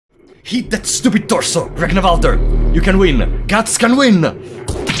Hit that stupid torso, Ragnvalder! You can win! Guts can win!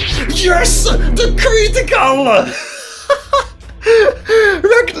 Yes! The critical!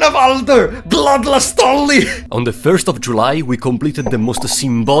 Ragnvalder! Bloodlust only! On the 1st of July, we completed the most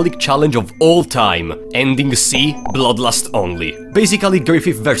symbolic challenge of all time. Ending C, Bloodlust only. Basically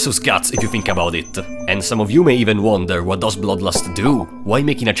Griffith versus Guts, if you think about it. And some of you may even wonder, what does Bloodlust do? Why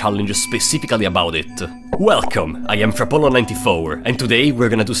making a challenge specifically about it? Welcome, I am Frapollo94, and today we're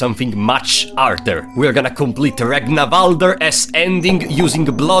gonna do something much harder. We're gonna complete Ragnvalder S ending using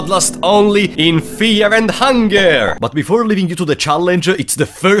Bloodlust only in Fear and Hunger! But before leaving you to the challenge, it's the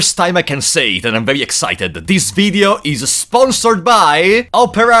first time I can say it and I'm very excited. This video is sponsored by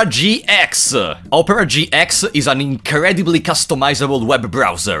Opera GX. Opera GX is an incredibly customizable web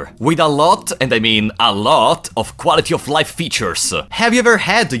browser with a lot, and I mean a lot, of quality of life features. Have you ever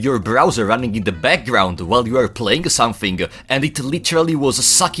had your browser running in the background while you are playing something and it literally was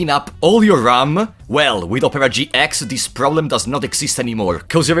sucking up all your RAM? Well, with Opera GX this problem does not exist anymore,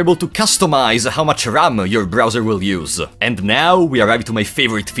 cause you're able to customize how much RAM your browser will use. And now we arrive to my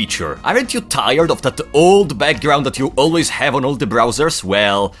favorite feature. Aren't you tired of that old background that you always have on all the browsers?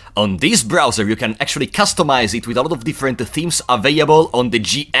 Well, on this browser you can actually customize it with a lot of different themes available on the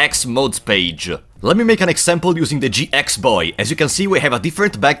GX mods page. Let me make an example using the GX Boy. As you can see, we have a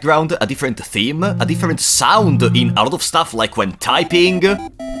different background, a different theme, a different sound in a lot of stuff, like when typing,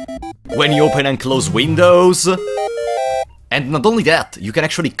 when you open and close windows. And not only that, you can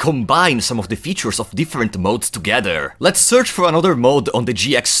actually combine some of the features of different modes together. Let's search for another mode on the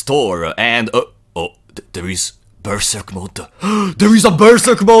GX store, and there is Berserk mode. There is a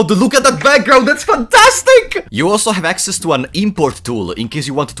Berserk mode! Look at that background, that's fantastic! You also have access to an import tool in case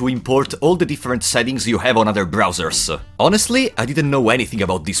you want to import all the different settings you have on other browsers. Honestly, I didn't know anything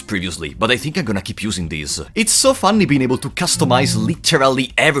about this previously, but I think I'm gonna keep using these. It's so funny being able to customize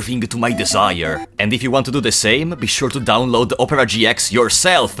literally everything to my desire. And if you want to do the same, be sure to download Opera GX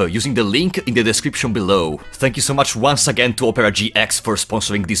yourself using the link in the description below. Thank you so much once again to Opera GX for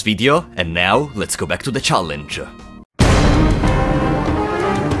sponsoring this video, and now let's go back to the challenge.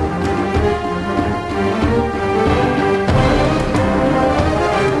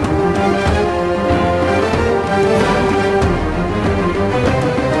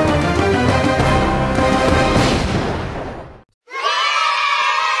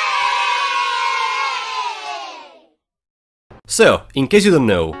 So, in case you don't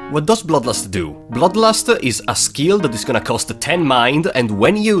know, what does Bloodlust do? Bloodlust is a skill that is gonna cost 10 mind, and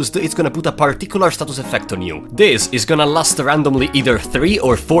when used, it's gonna put a particular status effect on you. This is gonna last randomly either 3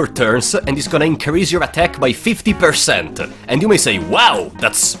 or 4 turns, and is gonna increase your attack by 50%. And you may say, wow,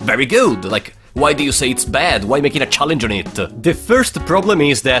 that's very good, like, why do you say it's bad? Why making a challenge on it? The first problem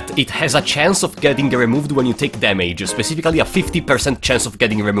is that it has a chance of getting removed when you take damage, specifically a 50% chance of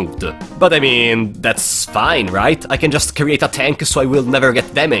getting removed. But I mean, that's fine, right? I can just create a tank so I will never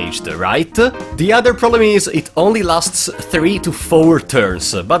get damaged, right? The other problem is it only lasts 3 to 4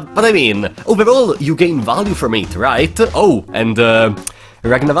 turns, but I mean, overall you gain value from it, right? Oh, and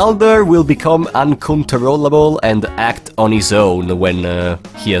Ragnvalder will become uncontrollable and act on his own when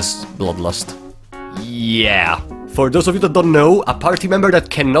he has Bloodlust. Yeah. For those of you that don't know, a party member that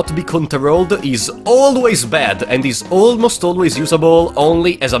cannot be controlled is always bad and is almost always usable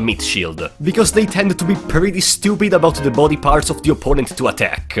only as a meat shield, because they tend to be pretty stupid about the body parts of the opponent to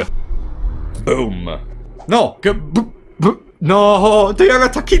attack. Boom. No! No! They are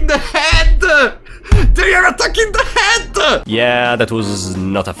attacking the head! They are attacking the head! Yeah, that was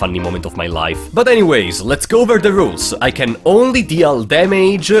not a funny moment of my life. But anyways, let's go over the rules. I can only deal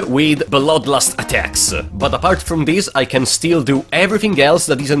damage with Bloodlust attacks. But apart from this, I can still do everything else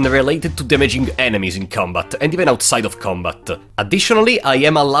that isn't related to damaging enemies in combat, and even outside of combat. Additionally, I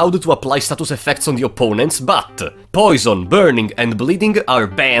am allowed to apply status effects on the opponents, but poison, burning, and bleeding are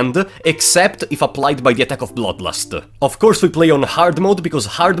banned, except if applied by the attack of Bloodlust. Of course, we play on hard mode, because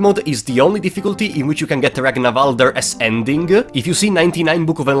hard mode is the only difficulty in which you can get Ragnvalder as ending. If you see 99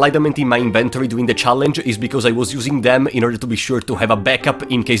 Book of Enlightenment in my inventory during the challenge, is because I was using them in order to be sure to have a backup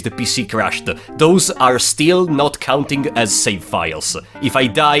in case the PC crashed. Those are still not counting as save files. If I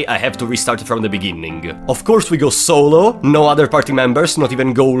die, I have to restart from the beginning. Of course we go solo, no other party members, not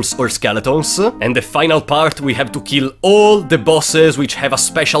even ghouls or skeletons. And the final part, we have to kill all the bosses which have a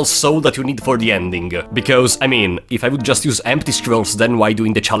special soul that you need for the ending. Because, I mean, if I would just use empty scrolls, then why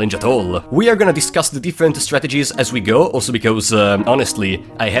doing the challenge at all? We are gonna discuss the different strategies as we go, also because, honestly,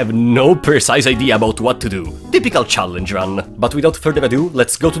 I have no precise idea about what to do. Typical challenge run. But without further ado,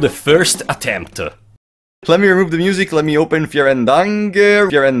 let's go to the first attempt. Let me remove the music, let me open Fear and Hunger,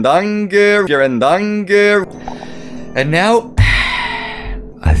 Fear and Hunger, Fear and Hunger. And now,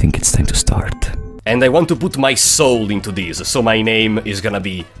 I think it's time to start. And I want to put my soul into this, so my name is gonna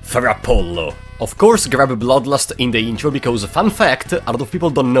be Frappollo. Of course, grab Bloodlust in the intro because, fun fact, a lot of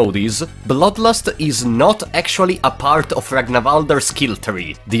people don't know this, Bloodlust is not actually a part of Ragnavaldr's skill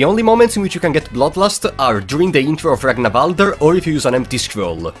tree. The only moments in which you can get Bloodlust are during the intro of Ragnavaldr or if you use an empty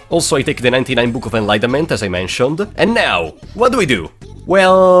scroll. Also, I take the 99 Book of Enlightenment, as I mentioned. And now, what do?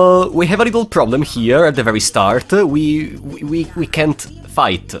 Well, we have a little problem here at the very start. We can't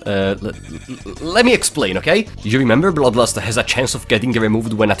fight. Let me explain, okay? You remember Bloodlust has a chance of getting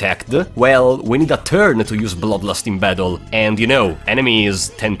removed when attacked? Well, we need a turn to use Bloodlust in battle, and you know, enemies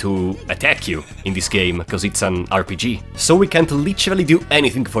tend to attack you in this game, because it's an RPG. So we can't literally do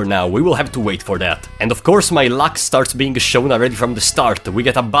anything for now, we will have to wait for that. And of course my luck starts being shown already from the start, we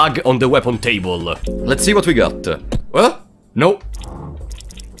get a bug on the weapon table. Let's see what we got. What? No.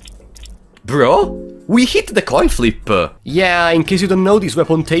 Bro? We hit the coin flip! Yeah, in case you don't know, this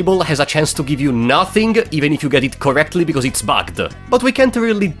weapon table has a chance to give you nothing, even if you get it correctly because it's bugged. But we can't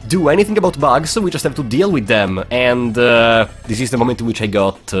really do anything about bugs, we just have to deal with them, and this is the moment in which I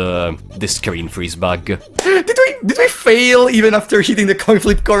got the screen freeze bug. Did we fail even after hitting the coin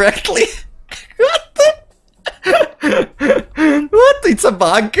flip correctly? What? What? It's a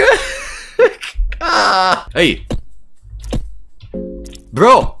bug? Ah. Hey!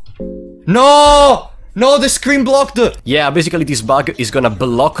 Bro! No! No, the screen blocked! Yeah, basically this bug is gonna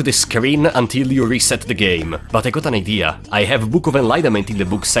block the screen until you reset the game. But I got an idea. I have Book of Enlightenment in the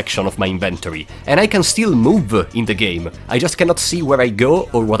book section of my inventory, and I can still move in the game. I just cannot see where I go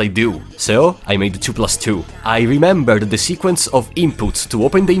or what I do. So, I made 2+2. I remembered the sequence of inputs to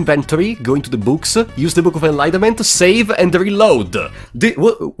open the inventory, go into the books, use the Book of Enlightenment, save and reload.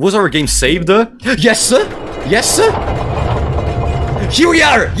 Was our game saved? Yes! Yes! Here we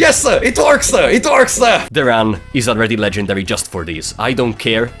are! Yes! It works! It works! The run is already legendary just for this. I don't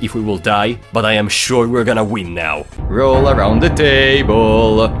care if we will die, but I am sure we're gonna win now. Roll around the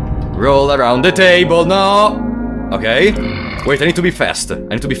table. Roll around the table, no! Okay. Wait, I need to be fast. I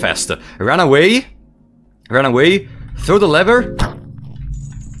need to be fast. Run away. Run away. Throw the lever.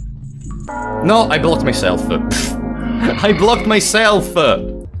 No, I blocked myself. I blocked myself!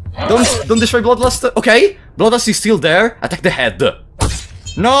 Don't destroy Bloodlust. Okay, Bloodlust is still there. Attack the head.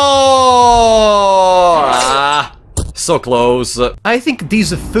 No! Ah, so close. I think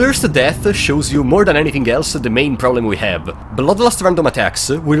this first death shows you more than anything else the main problem we have. Bloodlust random attacks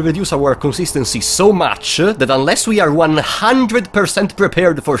will reduce our consistency so much that unless we are 100%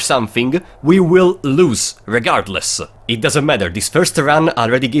 prepared for something, we will lose, regardless. It doesn't matter, this first run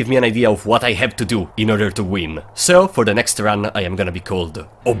already gave me an idea of what I have to do in order to win. So, for the next run, I am gonna be called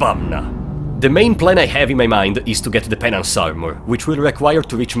Obamna. The main plan I have in my mind is to get the Penance Armor, which will require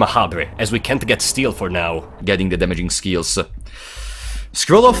to reach Mahabre, as we can't get Steel for now, getting the damaging skills.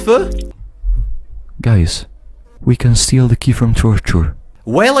 Scroll off! Guys, we can steal the key from Torture.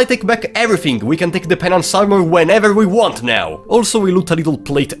 Well, I take back everything, we can take the Penance Armor whenever we want now! Also, we loot a little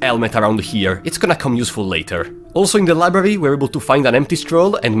plate helmet around here, it's gonna come useful later. Also in the library, we're able to find an empty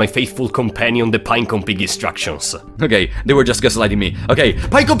scroll and my faithful companion, the Pinecone Pig Instructions. Okay, they were just gaslighting me. Okay,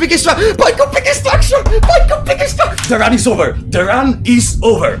 Pinecone Pig Instruction! Pinecone Pig Instruction! Pinecone Pig Instruction! The run is over! The run is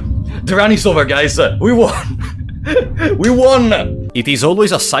over! The run is over, guys! We won! We won! It is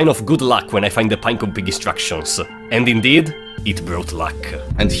always a sign of good luck when I find the Pinecone Pig Instructions. And indeed, it brought luck.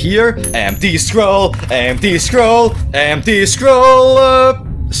 And here, empty scroll, empty scroll, empty scroll,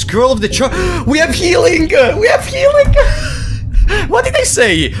 scroll of the chart. We have healing! We have healing! What did I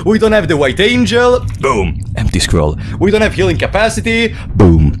say? We don't have the White Angel. Boom. Empty scroll. We don't have healing capacity.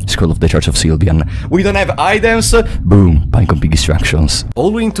 Boom. Scroll of the Church of Sylvian. We don't have items. Boom. Pinecone Pig Instructions.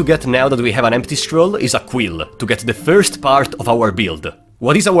 All we need to get now that we have an empty scroll is a quill to get the first part of our build.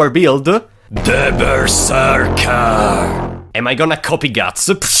 What is our build? The Berserker! Am I gonna copy Guts?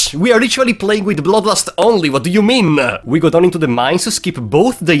 Psh, we are literally playing with Bloodlust only, what do you mean? We go down into the mines, skip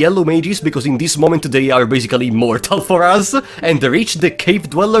both the yellow mages because in this moment they are basically mortal for us, and reach the Cave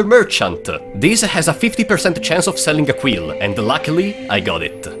Dweller Merchant. This has a 50% chance of selling a quill, and luckily I got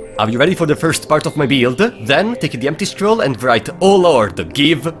it. Are you ready for the first part of my build? Then take the empty scroll and write, "Oh Lord,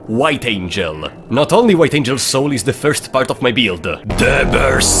 give White Angel." Not only White Angel's soul is the first part of my build, the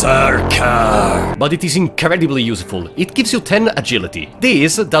Berserker, but it is incredibly useful. It gives you 10 agility.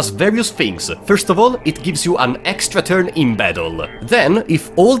 This does various things. First of all, it gives you an extra turn in battle. Then,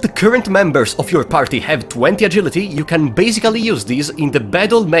 if all the current members of your party have 20 agility, you can basically use this in the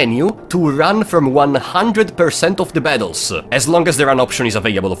battle menu to run from 100% of the battles, as long as the run option is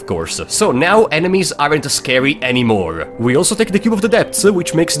available, of course. So now enemies aren't scary anymore. We also take the Cube of the Depths,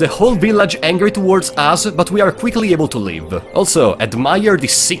 which makes the whole village angry towards us, but we are quickly able to leave. Also, admire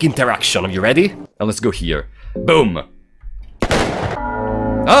this sick interaction. Are you ready? Now let's go here. Boom!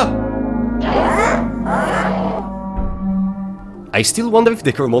 Ah! I still wonder if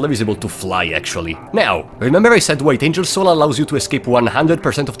the Chromolar is able to fly, actually. Now, remember I said White Angel Soul allows you to escape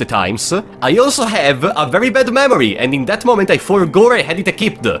 100% of the times? I also have a very bad memory, and in that moment I forgot I had it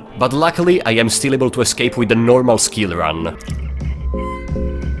equipped. But luckily, I am still able to escape with the normal skill run.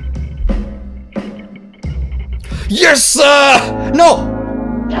 Yes! No!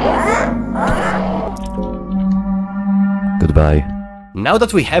 Goodbye. Now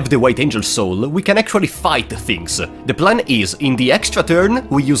that we have the White Angel Soul, we can actually fight things. The plan is, in the extra turn,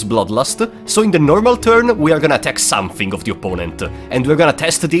 we use Bloodlust, so in the normal turn, we are gonna attack something of the opponent, and we're gonna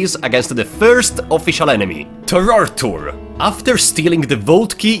test this against the first official enemy, Torortur. After stealing the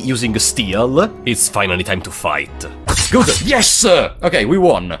Vault Key using Steel, it's finally time to fight. Good! Yes! Okay, we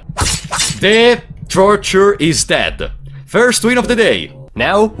won. The Torture is dead. First win of the day.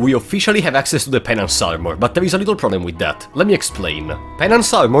 Now, we officially have access to the Penance Armor, but there is a little problem with that. Let me explain.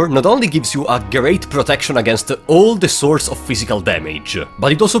 Penance Armor not only gives you a great protection against all the sorts of physical damage,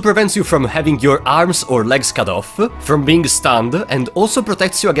 but it also prevents you from having your arms or legs cut off, from being stunned, and also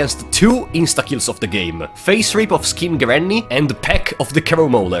protects you against 2 insta-kills of the game, Face Rip of Skin Granny and Peck of the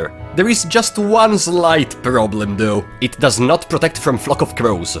Chromolar. There is just one slight problem though. It does not protect from Flock of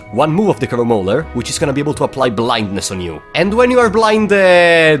Crows, one move of the Chromolar, which is gonna be able to apply blindness on you. And when you are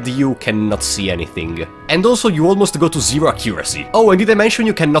blinded, you cannot see anything. And also you almost go to 0 accuracy. Oh, and did I mention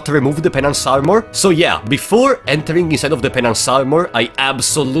you cannot remove the Penance Armor? So yeah, before entering inside of the Penance Armor, I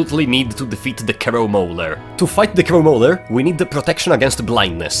absolutely need to defeat the Chromolar. To fight the Chromolar, we need the protection against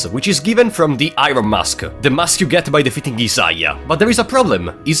blindness, which is given from the Iron Mask, the mask you get by defeating Isaiah. But there is a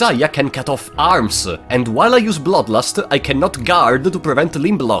problem. Isaiah can cut off arms, and while I use Bloodlust, I cannot guard to prevent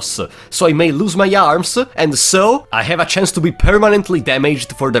limb loss, so I may lose my arms, and so I have a chance to be permanently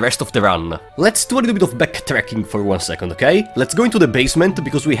damaged for the rest of the run. Let's do a little bit of backtracking for 1 second, okay? Let's go into the basement,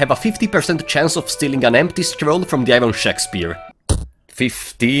 because we have a 50% chance of stealing an empty scroll from the Iron Shakespeare.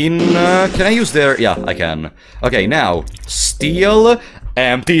 15... can I use their... yeah, I can. Okay, now, steal...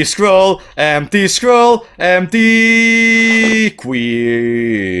 empty scroll, empty scroll, empty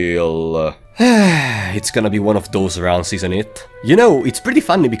quill. It's gonna be one of those runs, isn't it? You know, it's pretty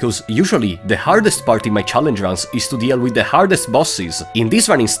funny because usually the hardest part in my challenge runs is to deal with the hardest bosses. In this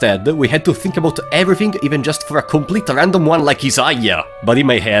run instead, we had to think about everything even just for a complete random one like Isaiah. But in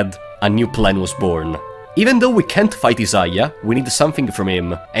my head, a new plan was born. Even though we can't fight Isaiah, we need something from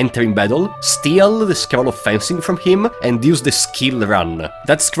him. Enter in battle, steal the Scroll of Fencing from him, and use the skill run.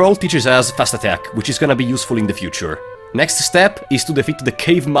 That scroll teaches us fast attack, which is gonna be useful in the future. Next step is to defeat the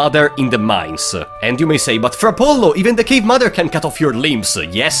Cave Mother in the mines. And you may say, but for Apollo, even the Cave Mother can cut off your limbs.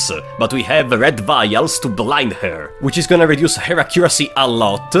 Yes, but we have red vials to blind her, which is gonna reduce her accuracy a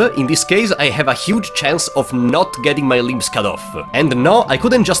lot. In this case, I have a huge chance of not getting my limbs cut off. And no, I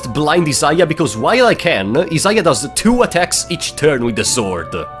couldn't just blind Isaiah because while I can, Isaiah does 2 attacks each turn with the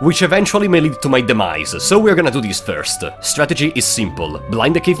sword, which eventually may lead to my demise, so we're gonna do this first. Strategy is simple.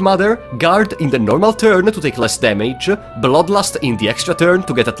 Blind the Cave Mother, guard in the normal turn to take less damage, Bloodlust in the extra turn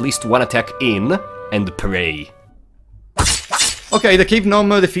to get at least 1 attack in, and pray. Okay, the Cave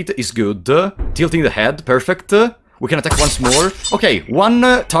Gnome defeat is good. Tilting the head, perfect. We can attack once more. Okay,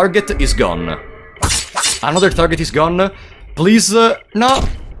 1 target is gone. Another target is gone. Please, no!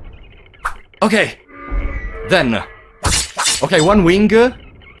 Okay, then. Okay, 1 wing,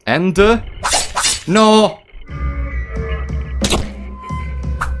 and... no!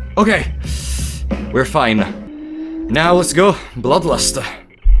 Okay, we're fine. Now let's go, Bloodlust.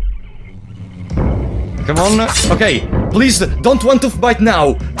 Come on, okay, please, don't want to bite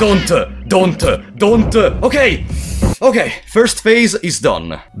now. Don't, okay. Okay, first phase is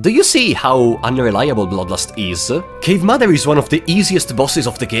done. Do you see how unreliable Bloodlust is? Cave Mother is one of the easiest bosses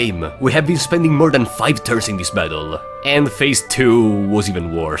of the game. We have been spending more than 5 turns in this battle. And phase 2 was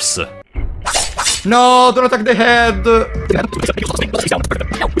even worse. No, don't attack the head!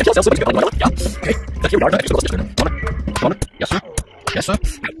 Yes, sir. Yes, sir.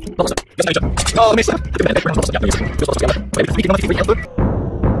 Oh, miss.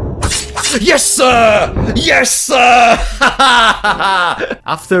 Yes, sir! Yes, sir!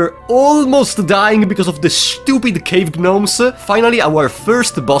 After almost dying because of the stupid cave gnomes, finally our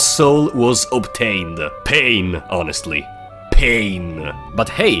first boss soul was obtained. Pain, honestly. Pain. But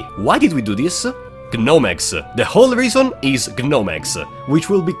hey, why did we do this? Gnomegs. The whole reason is Gnomegs, which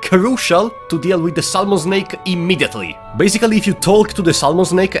will be crucial to deal with the Salmon Snake immediately. Basically, if you talk to the Salmon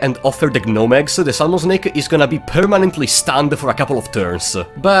Snake and offer the Gnomegs, the Salmon Snake is gonna be permanently stunned for a couple of turns.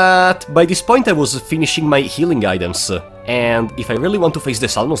 But by this point I was finishing my healing items, and if I really want to face the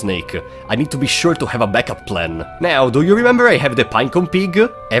Salmon Snake, I need to be sure to have a backup plan. Now, do you remember I have the Pinecone Pig?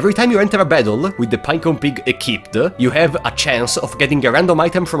 Every time you enter a battle with the Pinecone Pig equipped, you have a chance of getting a random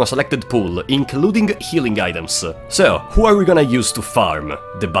item from a selected pool, including healing items. So, who are we gonna use to farm?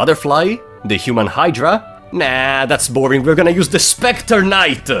 The Butterfly? The Human Hydra? Nah, that's boring, we're gonna use the Spectre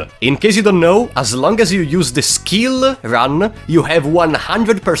Knight! In case you don't know, as long as you use the skill run, you have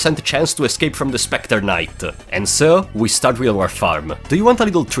 100% chance to escape from the Spectre Knight. And so, we start with our farm. Do you want a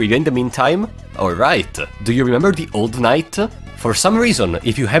little trivia in the meantime? Alright, do you remember the Old Knight? For some reason,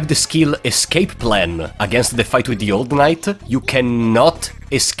 if you have the skill Escape Plan against the fight with the Old Knight, you cannot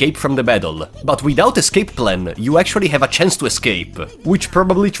escape from the battle. But without Escape Plan, you actually have a chance to escape, which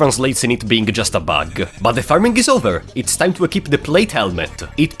probably translates in it being just a bug. But the farming is over, it's time to equip the Plate Helmet.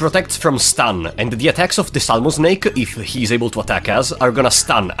 It protects from stun, and the attacks of the Salmon Snake, if he is able to attack us, are gonna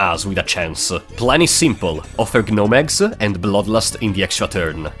stun us with a chance. Plan is simple, offer Gnomegs and Bloodlust in the extra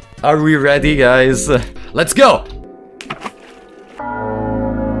turn. Are we ready, guys? Let's go!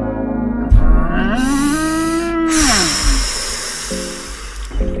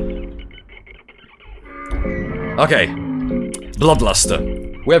 Okay, Bloodlust.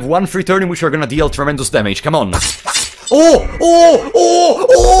 We have one free turn in which we're gonna deal tremendous damage, come on. Oh! Oh! Oh!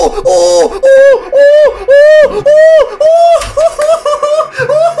 Oh! Oh! Oh!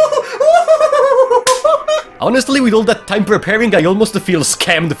 Honestly, with all that time preparing, I almost feel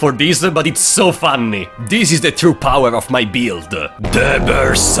scammed for this, but it's so funny. This is the true power of my build. The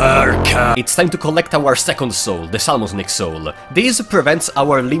Berserker! It's time to collect our second soul, the Salmon Snake soul. This prevents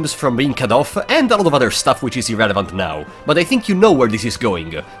our limbs from being cut off, and a lot of other stuff which is irrelevant now. But I think you know where this is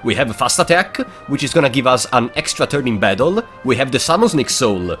going. We have Fast Attack, which is gonna give us an extra turn in battle. We have the Salmon Snake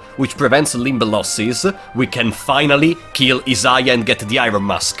soul, which prevents limb losses. We can finally kill Isaiah and get the Iron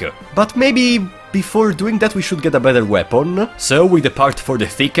Mask. But maybe before doing that we should get a better weapon. So we depart for the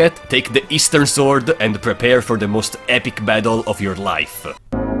thicket, take the Eastern Sword and prepare for the most epic battle of your life.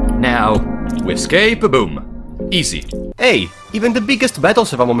 Now, we escape, boom. Easy. Hey, even the biggest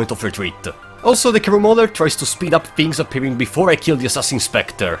battles have a moment of retreat. Also, the Crewmauler tries to speed up things appearing before I kill the Assassin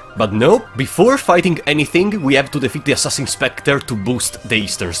Spectre. But no, before fighting anything, we have to defeat the Assassin Spectre to boost the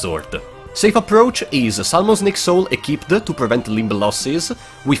Eastern Sword. Safe approach is Salmon Snake Soul equipped to prevent limb losses,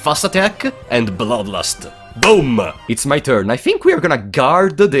 with Fast Attack and Bloodlust. Boom! It's my turn. I think we are gonna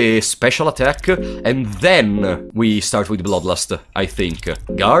guard the special attack, and then we start with Bloodlust, I think.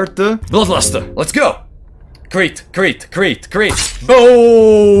 Guard, Bloodlust, let's go! Crit, crit, crit, crit!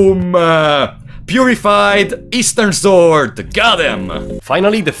 Boom! Purified Eastern Sword! Got him!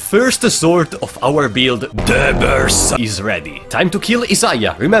 Finally, the first sword of our build, the Berserker, is ready. Time to kill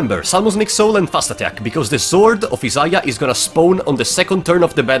Isaiah. Remember, Salmon Snake Soul and Fast Attack, because the sword of Isaiah is gonna spawn on the second turn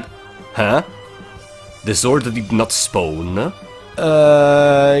of the bed. Huh? The sword did not spawn?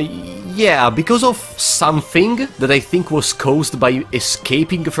 Yeah, because of something that I think was caused by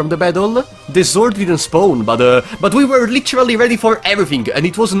escaping from the battle. The sword didn't spawn, but we were literally ready for everything, and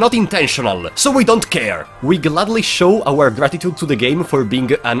it was not intentional, so we don't care. We gladly show our gratitude to the game for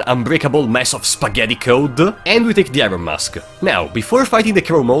being an unbreakable mess of spaghetti code, and we take the Iron Mask. Now, before fighting the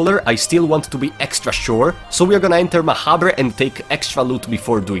Crewmauler, I still want to be extra sure, so we are gonna enter Mahabre and take extra loot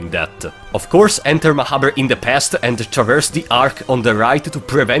before doing that. Of course, enter Mahabre in the past and traverse the arc on the right to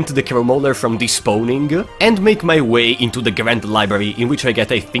prevent the Crewmauler from despawning, and make my way into the Grand Library, in which I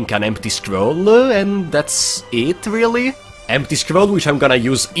get, I think, an empty scroll, and that's it, really? Empty scroll, which I'm gonna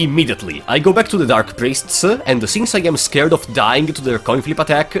use immediately. I go back to the Dark Priests, and since I am scared of dying to their coin flip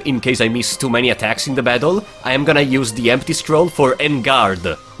attack in case I miss too many attacks in the battle, I am gonna use the empty scroll for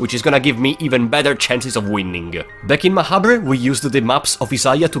Enguarde, which is gonna give me even better chances of winning. Back in Mahabre, we used the maps of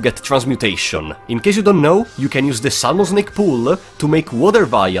Isaiah to get transmutation. In case you don't know, you can use the Salmon Snake pool to make water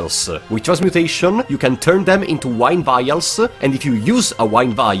vials. With transmutation, you can turn them into wine vials, and if you use a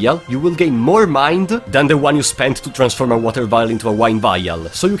wine vial, you will gain more mind than the one you spent to transform a water vial into a wine vial.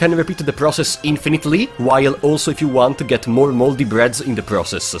 So you can repeat the process infinitely, while also, if you want, to get more moldy breads in the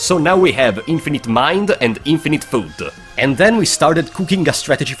process. So now we have infinite mind and infinite food. And then we started cooking a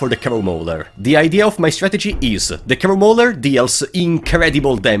strategy for the Crewmauler. The idea of my strategy is, the Crewmauler deals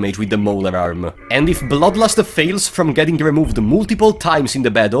incredible damage with the Mauler arm. And if Bloodlust fails from getting removed multiple times in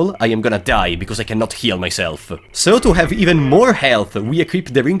the battle, I am gonna die because I cannot heal myself. So to have even more health, we equip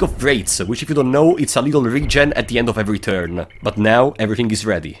the Ring of Wraiths, which if you don't know, it's a little regen at the end of every turn. But now everything is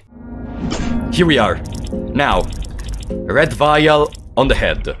ready. Here we are. Now, red vial on the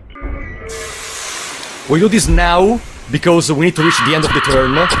head. We do this now because we need to reach the end of the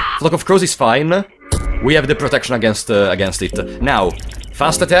turn. Flock of Crows is fine. We have the protection against it. Now,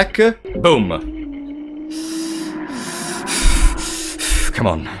 fast attack. Boom. Come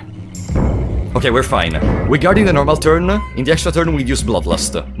on. Okay, we're fine. We're guarding the normal turn. In the extra turn, we use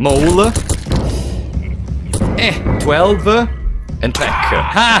Bloodlust. Mole. 12. And Peck.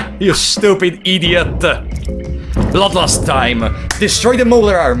 Ha! You stupid idiot! Bloodlust time! Destroy the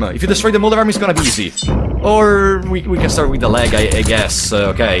molar arm! If you destroy the molar arm, it's gonna be easy. Or we can start with the leg, I guess.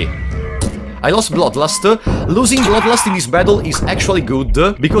 Okay. I lost Bloodlust. Losing Bloodlust in this battle is actually good,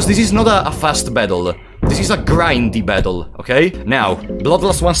 because this is not a fast battle. This is a grindy battle, okay? Now,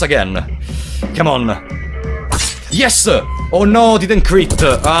 Bloodlust once again. Come on. Yes! Oh no, didn't crit.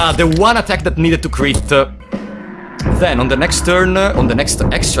 Ah, the one attack that needed to crit. Then, on the next turn, on the next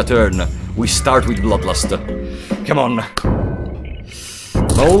extra turn, we start with Bloodlust. Come on.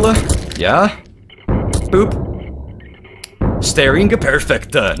 Mole. Yeah. Boop. Staring.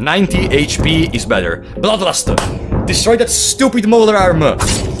 Perfect. 90 HP is better. Bloodlust. Destroy that stupid molar arm.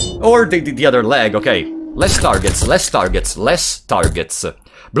 Or the other leg. Okay. Less targets. Less targets. Less targets.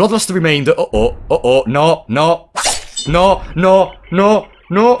 Bloodlust remained. Uh-oh. Uh-oh. No. No. No. No. No.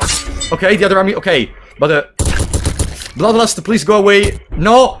 No. Okay, the other army. Okay. But, Bloodlust, please go away.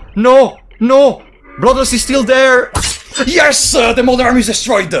 No, no, no. Bloodlust is still there. Yes, the Molar Army is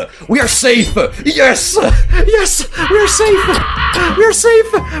destroyed. We are safe. Yes, yes, we are safe. We are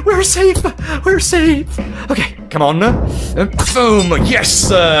safe. We are safe. We are safe. Okay, come on. Boom. Yes.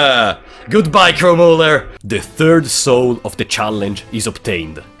 Goodbye, Crow Molar. The third soul of the challenge is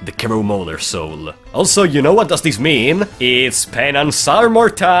obtained. The Crow Molar soul. Also, you know what does this mean? It's Penance Armor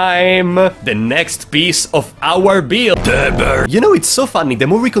time! The next piece of our build! You know, it's so funny, the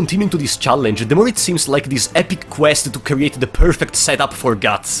more we continue into this challenge, the more it seems like this epic quest to create the perfect setup for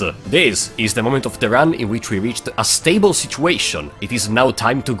Guts. This is the moment of the run in which we reached a stable situation. It is now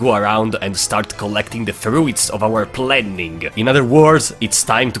time to go around and start collecting the fruits of our planning. In other words, it's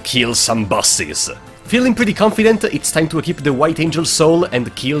time to kill some bosses. Feeling pretty confident, it's time to equip the White Angel Soul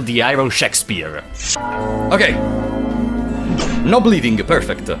and kill the Iron Shakespeare. Okay. No bleeding,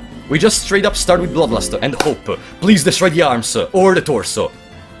 perfect. We just straight up start with Bloodlust and hope. Please destroy the arms or the torso.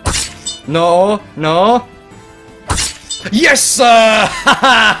 No, no. Yes!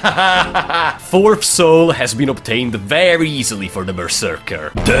 Fourth soul has been obtained very easily for the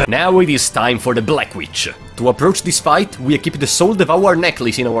Berserker. Now it is time for the Black Witch. To approach this fight, we equip the Soul Devour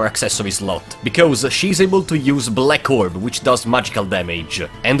necklace in our accessory slot, because she is able to use Black Orb, which does magical damage.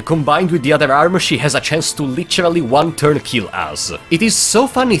 And combined with the other arm, she has a chance to literally one-turn kill us. It is so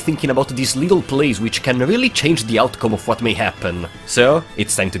funny thinking about these little plays which can really change the outcome of what may happen. So,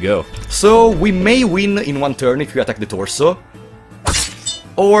 it's time to go. So, we may win in one turn if we attack the torso.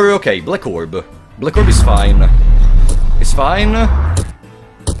 Or, okay, Black Orb. Black Orb is fine. It's fine.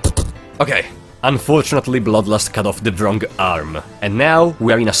 Okay. Unfortunately, Bloodlust cut off the wrong arm, and now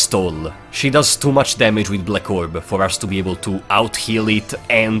we are in a stall. She does too much damage with Black Orb for us to be able to out-heal it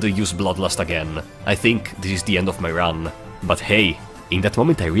and use Bloodlust again. I think this is the end of my run. But hey, in that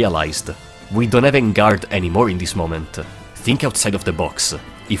moment I realized, we don't have Enguarde anymore in this moment. Think outside of the box.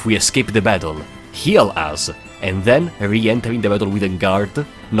 If we escape the battle, heal us, and then re-entering the battle with Enguarde,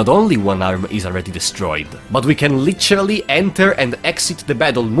 not only one arm is already destroyed, but we can literally enter and exit the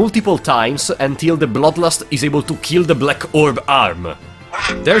battle multiple times until the Bloodlust is able to kill the Black Orb arm.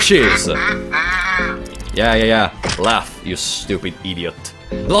 There she is! Yeah. Laugh, you stupid idiot.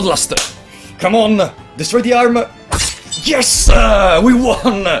 Bloodlust! Come on! Destroy the arm! Yes! We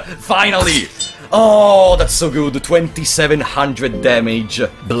won! Finally! Oh, that's so good, 2700 damage.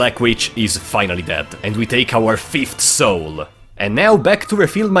 Black Witch is finally dead, and we take our 5th soul. And now back to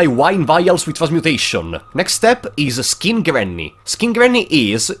refill my wine vials with transmutation. Next step is Skin Granny. Skin Granny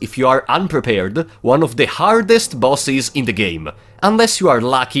is, if you are unprepared, one of the hardest bosses in the game. Unless you are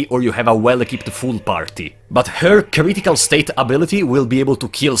lucky or you have a well-equipped full party. But her critical state ability will be able to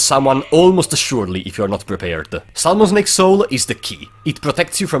kill someone almost surely if you are not prepared. Salmon Snake Soul is the key. It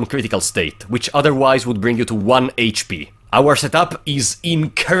protects you from critical state, which otherwise would bring you to 1 HP. Our setup is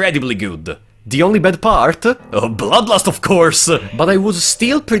incredibly good. The only bad part? Bloodlust, of course! But I was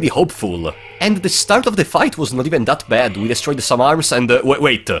still pretty hopeful. And the start of the fight was not even that bad. We destroyed some arms and...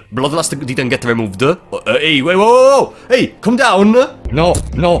 wait, Bloodlust didn't get removed? Hey, wait, whoa! Hey, calm down! No!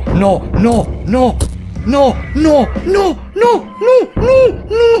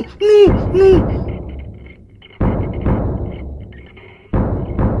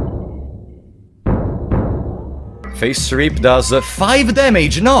 Face Rip does 5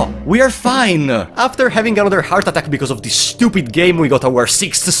 damage. No, we are fine. After having another heart attack because of this stupid game, we got our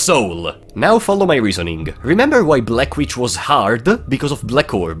 6th soul. Now follow my reasoning. Remember why Black Witch was hard? Because of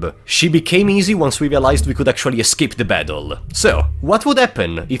Black Orb. She became easy once we realized we could actually escape the battle. So, what would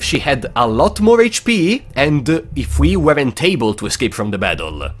happen if she had a lot more HP and if we weren't able to escape from the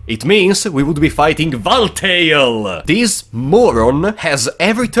battle? It means we would be fighting Valtail! This moron has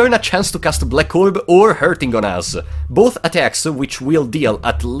every turn a chance to cast Black Orb or Hurting on us. Both attacks which will deal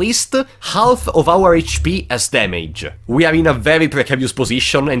at least half of our HP as damage. We are in a very precarious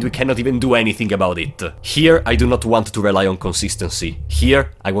position and we cannot even do anything about it. Here I do not want to rely on consistency.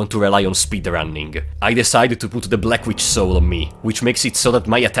 Here I want to rely on speedrunning. I decided to put the Black Witch Soul on me, which makes it so that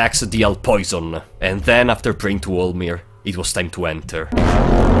my attacks deal poison. And then after praying to Olmir, it was time to enter.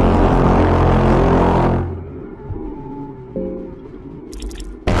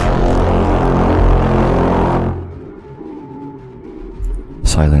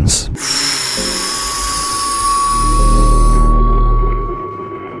 Silence.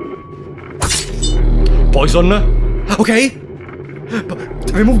 Poison. Okay.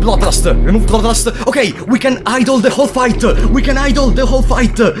 Remove Bloodlust. Remove Bloodlust. Okay, we can idle the whole fight. We can idle the whole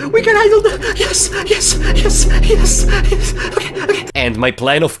fight. We can idle the... Yes, yes, yes, yes, yes. Okay, okay. And my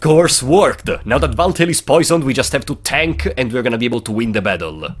plan, of course, worked. Now that Valtail is poisoned, we just have to tank and we're gonna be able to win the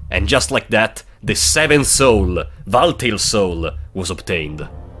battle. And just like that, the 7th soul, Valtail's soul, was obtained.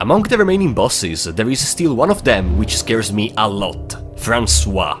 Among the remaining bosses, there is still one of them which scares me a lot.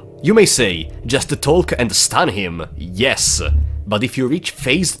 Francois. You may say, just talk and stun him. Yes. But if you reach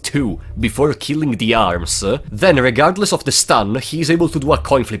phase 2 before killing the arms, then regardless of the stun, he is able to do a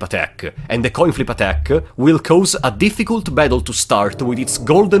coin flip attack, and the coin flip attack will cause a difficult battle to start with its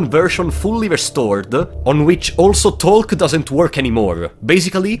golden version fully restored, on which also talk doesn't work anymore.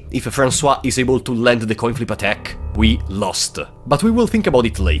 Basically, if Francois is able to land the coin flip attack, we lost. But we will think about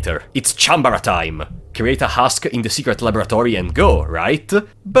it later. It's Chambara time! Create a husk in the secret laboratory and go, right?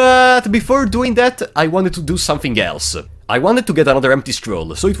 But before doing that, I wanted to do something else. I wanted to get another empty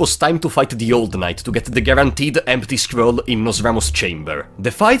scroll, so it was time to fight the Old Knight to get the guaranteed empty scroll in Nosramo's chamber.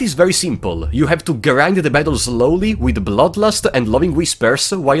 The fight is very simple. You have to grind the battle slowly with Bloodlust and Loving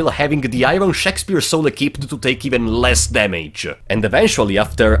Whispers while having the Iron Shakespeare soul equipped to take even less damage. And eventually,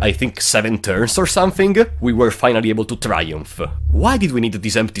 after I think 7 turns or something, we were finally able to triumph. Why did we need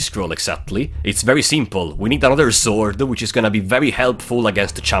this empty scroll exactly? It's very simple. We need another sword, which is gonna be very helpful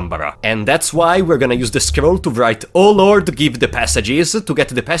against Chambara. And that's why we're gonna use the scroll to write "Oh Lord, give the passages" to get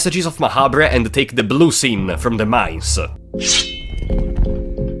the passages of Mahabre and take the blue scene from the mines.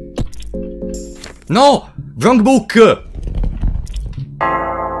 No! Wrong book!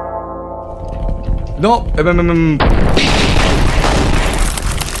 No!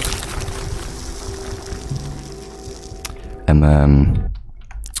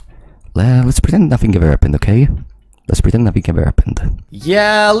 Let's pretend nothing ever happened, okay? Let's pretend nothing ever happened.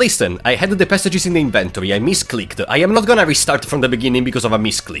 Yeah, listen, I had the passages in the inventory, I misclicked. I am not gonna restart from the beginning because of a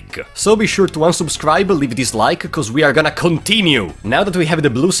misclick. So be sure to unsubscribe, leave dislike, cause we are gonna continue! Now that we have the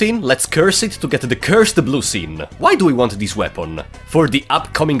blue scene, let's curse it to get the cursed blue scene. Why do we want this weapon? For the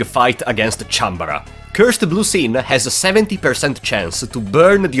upcoming fight against Chambara. Cursed Blue Scene has a 70% chance to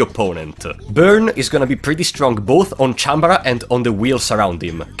burn the opponent. Burn is gonna be pretty strong both on Chambara and on the wheels around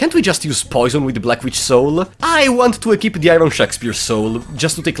him. Can't we just use poison with the Black Witch Soul? I want to equip the Iron Shakespeare Soul,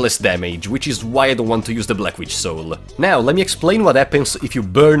 just to take less damage, which is why I don't want to use the Black Witch Soul. Now, let me explain what happens if you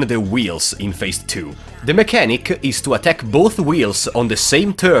burn the wheels in phase 2. The mechanic is to attack both wheels on the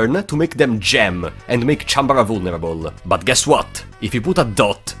same turn to make them jam and make Chambara vulnerable. But guess what? If you put a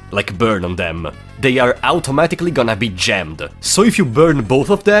dot, like burn on them, they are automatically gonna be jammed. So if you burn both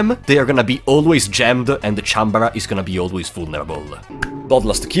of them, they are gonna be always jammed and the Chambara is gonna be always vulnerable.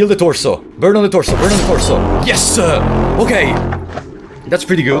 Bloodlust, kill the torso! Burn on the torso, burn on the torso! Yes! Okay! That's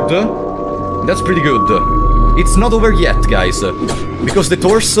pretty good. That's pretty good. It's not over yet, guys, because the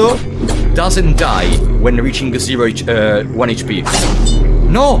torso doesn't die when reaching 1 HP.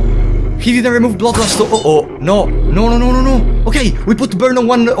 No! He didn't remove Bloodlust. Oh, no, no, no, no, no, no. Okay, we put burn on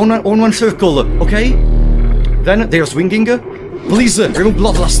one circle. Okay. Then they are swinging. Please remove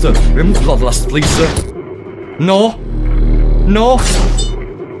Bloodlust. Remove Bloodlust, please. No, no,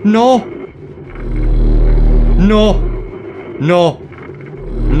 no, no, no,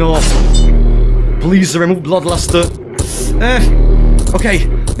 no. Please remove Bloodlust. Okay,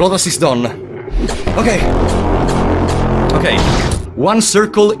 Bloodlust is done. Okay. Okay. One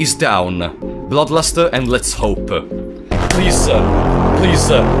circle is down. Bloodlust and let's hope. Please, please.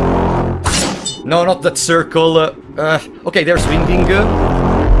 No, not that circle. Okay, they're swinging.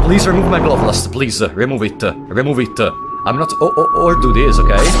 Please remove my Bloodlust, please. Remove it. Remove it. I'm not... or do this,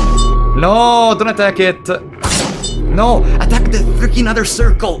 okay? No, don't attack it. No, attack the freaking other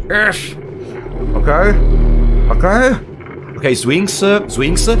circle. Okay. Okay. Okay, swings.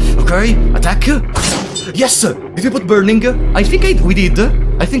 Okay, attack. Yes! Did we put burning? I think we did.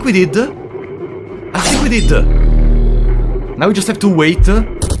 I think we did. Now we just have to wait.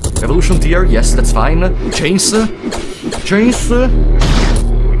 Revolution tier, yes, that's fine. Chains.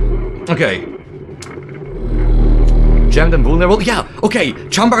 Okay. Jammed and vulnerable? Yeah, okay,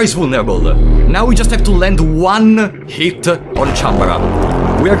 Chambara is vulnerable. Now we just have to land one hit on Chambara.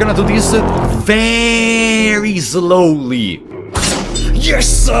 We are gonna do this very slowly.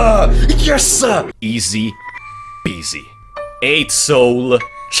 Yes! Yes! Easy peasy. 8 soul,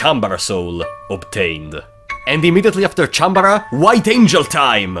 Chambara soul obtained. And immediately after Chambara, White Angel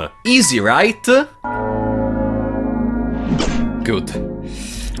time! Easy, right? Good.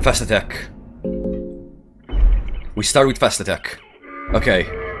 Fast attack. We start with fast attack. Okay.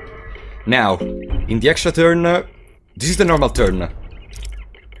 Now, in the extra turn, this is the normal turn.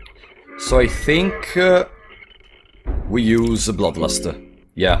 So I think we use Bloodlust.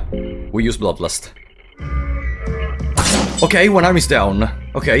 Yeah, we use Bloodlust. Okay, one arm is down.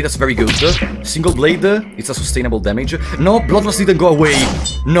 Okay, that's very good. Single blade, it's a sustainable damage. No, Bloodlust didn't go away.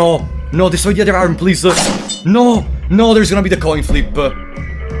 No, no, destroy the other arm, please. No, no, there's gonna be the coin flip.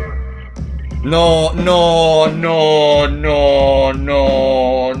 No, no, no, no,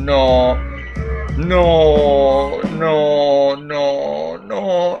 no, no. No, no, no,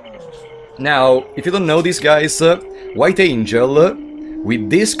 no. Now, if you don't know this, guys, White Angel, with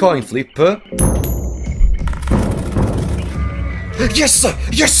this coin flip... Yes!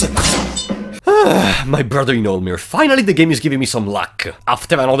 Yes! My brother in Olmir, finally the game is giving me some luck.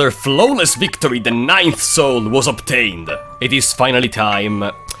 After another flawless victory, the 9th soul was obtained. It is finally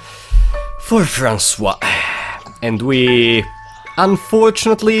time for Francois. And we...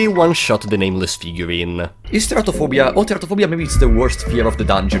 unfortunately one-shot the nameless figurine. Is teratophobia... oh, teratophobia, maybe it's the worst fear of the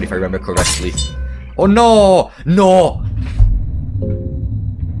dungeon, if I remember correctly. Oh no! No!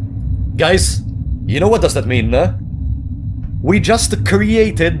 Guys, you know what does that mean? We just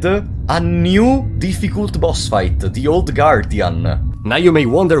created a new difficult boss fight, the Old Guardian. Now you may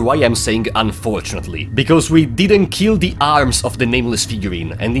wonder why I'm saying unfortunately, because we didn't kill the arms of the nameless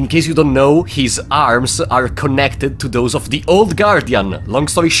figurine, and in case you don't know, his arms are connected to those of the Old Guardian. Long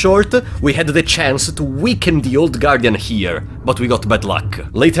story short, we had the chance to weaken the Old Guardian here, but we got bad luck.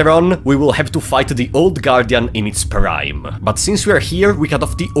 Later on, we will have to fight the Old Guardian in its prime. But since we are here, we cut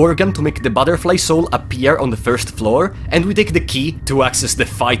off the organ to make the butterfly soul appear on the first floor, and we take the key to access the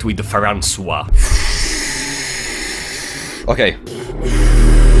fight with Francois. Okay.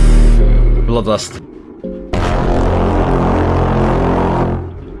 Bloodlust.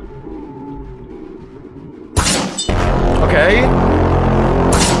 Okay.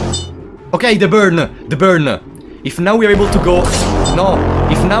 Okay, the burn. The burn. If now we are able to go... no.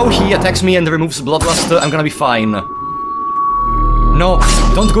 If now he attacks me and removes Bloodlust, I'm gonna be fine. No.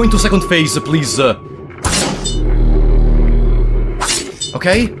 Don't go into second phase, please.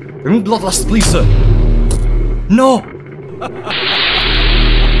 Okay. Remove Bloodlust, please. No.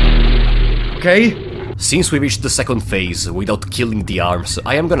 Okay. Since we reached the second phase without killing the arms,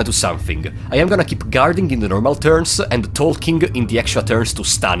 I am gonna do something. I am gonna keep guarding in the normal turns and talking in the extra turns to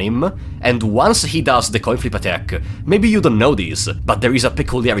stun him, and once he does the coin flip attack, maybe you don't know this, but there is a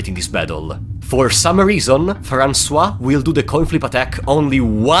peculiarity in this battle. For some reason, Francois will do the coin flip attack only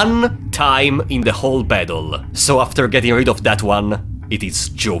one time in the whole battle. So after getting rid of that one, it is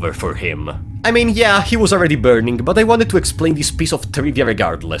over for him. I mean, yeah, he was already burning, but I wanted to explain this piece of trivia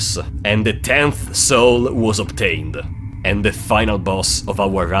regardless. And the 10th soul was obtained. And the final boss of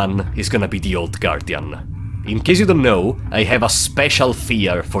our run is gonna be the Old Guardian. In case you don't know, I have a special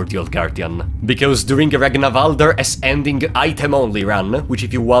fear for the Old Guardian. Because during Ragnavaldr as ending item only run, which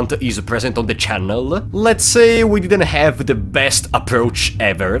if you want is present on the channel, let's say we didn't have the best approach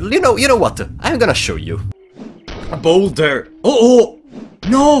ever. You know what, I'm gonna show you. A boulder! Oh!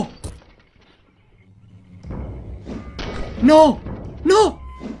 No! No! No!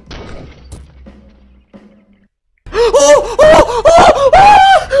 Oh! Oh! Oh!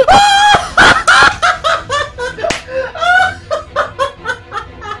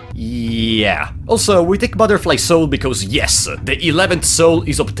 Yeah. Also, we take Butterfly Soul because yes, the 11th soul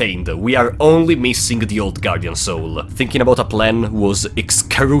is obtained. We are only missing the Old Guardian soul. Thinking about a plan was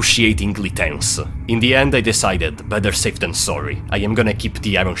excruciatingly tense. In the end, I decided, better safe than sorry. I am gonna keep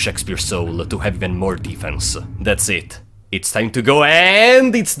the Iron Shakespeare soul to have even more defense. That's it. It's time to go,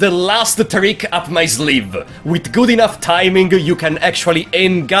 and it's the last trick up my sleeve. With good enough timing, you can actually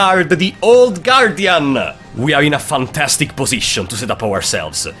enguard the Old Guardian. We are in a fantastic position to set up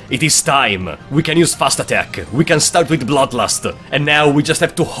ourselves. It is time. We can use fast attack. We can start with Bloodlust. And now we just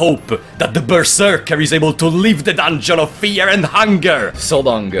have to hope that the Berserker is able to leave the Dungeon of Fear and Hunger. So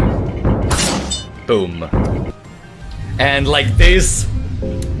long. Boom. And like this...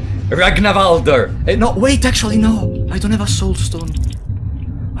 Ragnavaldr! No, wait, actually no! I don't have a Soul Stone.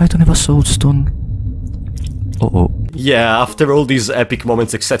 I don't have a Soul Stone. Uh-oh. Yeah, after all these epic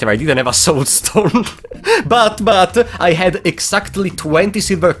moments, etc., I didn't have a Soul Stone. but I had exactly 20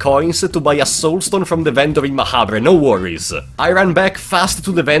 silver coins to buy a Soul Stone from the vendor in Mahabre, no worries. I ran back fast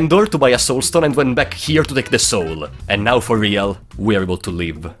to the vendor to buy a Soul Stone and went back here to take the soul. And now for real, we're able to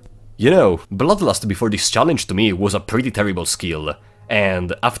live. You know, Bloodlust before this challenge to me was a pretty terrible skill.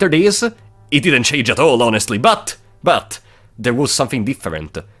 And after this, it didn't change at all, honestly, but there was something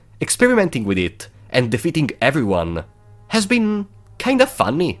different. Experimenting with it and defeating everyone has been kinda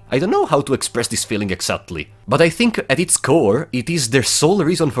funny. I don't know how to express this feeling exactly, but I think at its core, it is the sole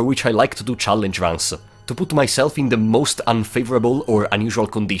reason for which I like to do challenge runs. To put myself in the most unfavorable or unusual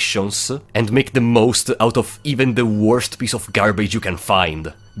conditions and make the most out of even the worst piece of garbage you can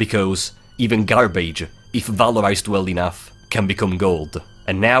find. Because even garbage, if valorized well enough, can become gold.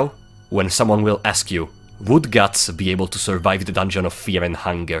 And now, when someone will ask you, would Guts be able to survive the Dungeon of Fear and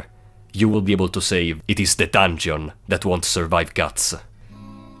Hunger? You will be able to say, it is the dungeon that won't survive Guts.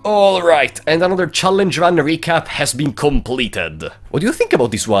 Alright, and another challenge run recap has been completed. What do you think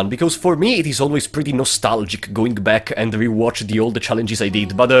about this one? Because for me it is always pretty nostalgic going back and rewatch the old challenges I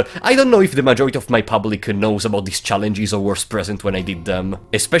did, but I don't know if the majority of my public knows about these challenges or was present when I did them.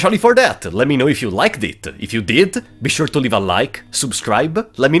 Especially for that, let me know if you liked it. If you did, be sure to leave a like, subscribe,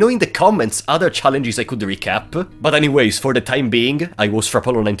 let me know in the comments other challenges I could recap. But anyways, for the time being, I was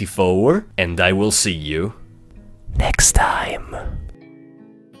Frappolo94, and I will see you Next time.